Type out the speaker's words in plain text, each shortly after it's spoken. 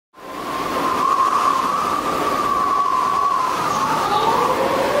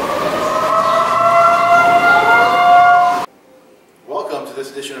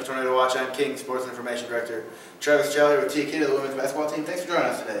Travis Jell here with Keitt of the women's basketball team. Thanks for joining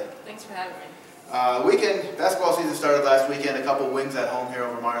us today. Thanks for having me. Weekend basketball season started last weekend. A couple wins at home here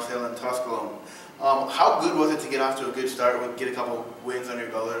over Mars Hill and Tusculum. How good was it to get off to a good start, get a couple wins under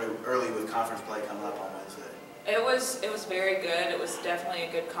your belt early with conference play coming up on Wednesday? It was very good. It was definitely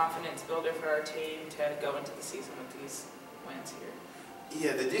a good confidence builder for our team to go into the season with these wins here.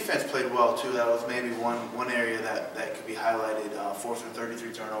 Yeah, the defense played well too. That was maybe one area that could be highlighted, forcing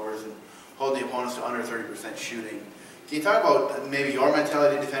 33 turnovers and holding the opponents to under 30% shooting. Can you talk about maybe your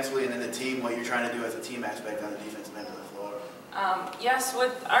mentality defensively and then the team, what you're trying to do as a team aspect on the defensive end of the floor? Yes,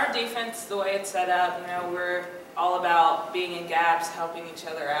 with our defense, the way it's set up, we're all about being in gaps, helping each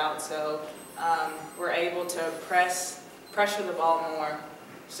other out. So we're able to pressure the ball more.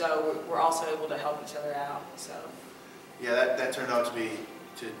 So we're also able to help each other out. So yeah, that turned out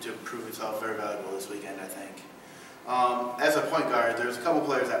to prove itself very valuable this weekend, I think. As a point guard, there's a couple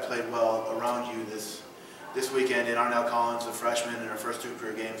players that played well around you this weekend. In Arnell Collins, a freshman in her first 2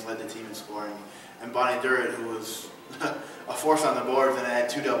 career games, led the team in scoring. And Bonnie Durrett, who was a force on the boards and had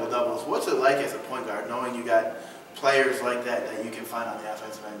 2 double-doubles. What's it like as a point guard, knowing you got players like that you can find on the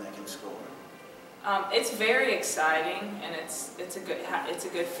offensive end that can score? It's very exciting, and it's a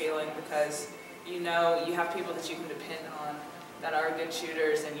good feeling because you have people that you can depend on that are good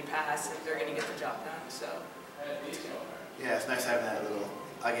shooters, and you pass and they're going to get the job done. So it's good. Yeah, it's nice having that little,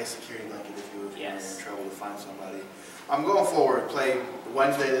 I guess, security blanket if you're in trouble to find somebody. I'm going forward. Play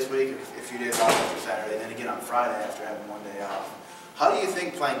Wednesday this week, a few days off after Saturday, and then again on Friday after having 1 day off. How do you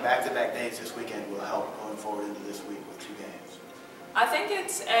think playing back-to-back days this weekend will help going forward into this week with 2 games? I think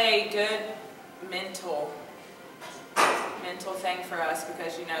it's a good mental thing for us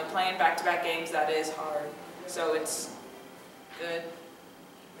because playing back-to-back games, that is hard. So it's good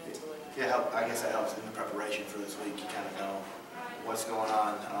mentally. Yeah, I guess that helps in the preparation for this week. You kind of know what's going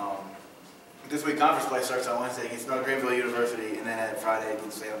on. This week conference play starts on Wednesday against North Greenville University, and then at Friday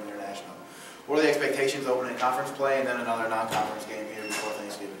against Salem International. What are the expectations opening conference play and then another non-conference game here before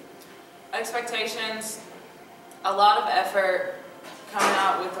Thanksgiving? Expectations, a lot of effort, coming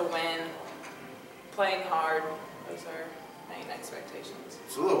out with a win, playing hard. Those are main expectations.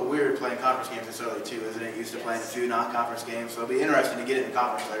 It's a little weird playing conference games this early too, isn't it? Used to playing a few non-conference games, so it'll be interesting to get into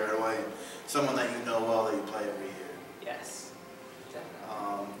conference play right away. Someone that you know well that you play every year. Yes, definitely.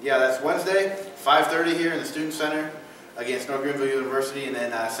 Yeah, that's Wednesday, 5:30 here in the Student Center against North Greenville University, and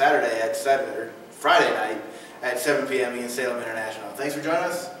then Friday night at 7 p.m. against Salem International. Thanks for joining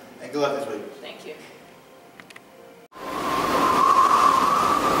us, and good luck this week. Thank you.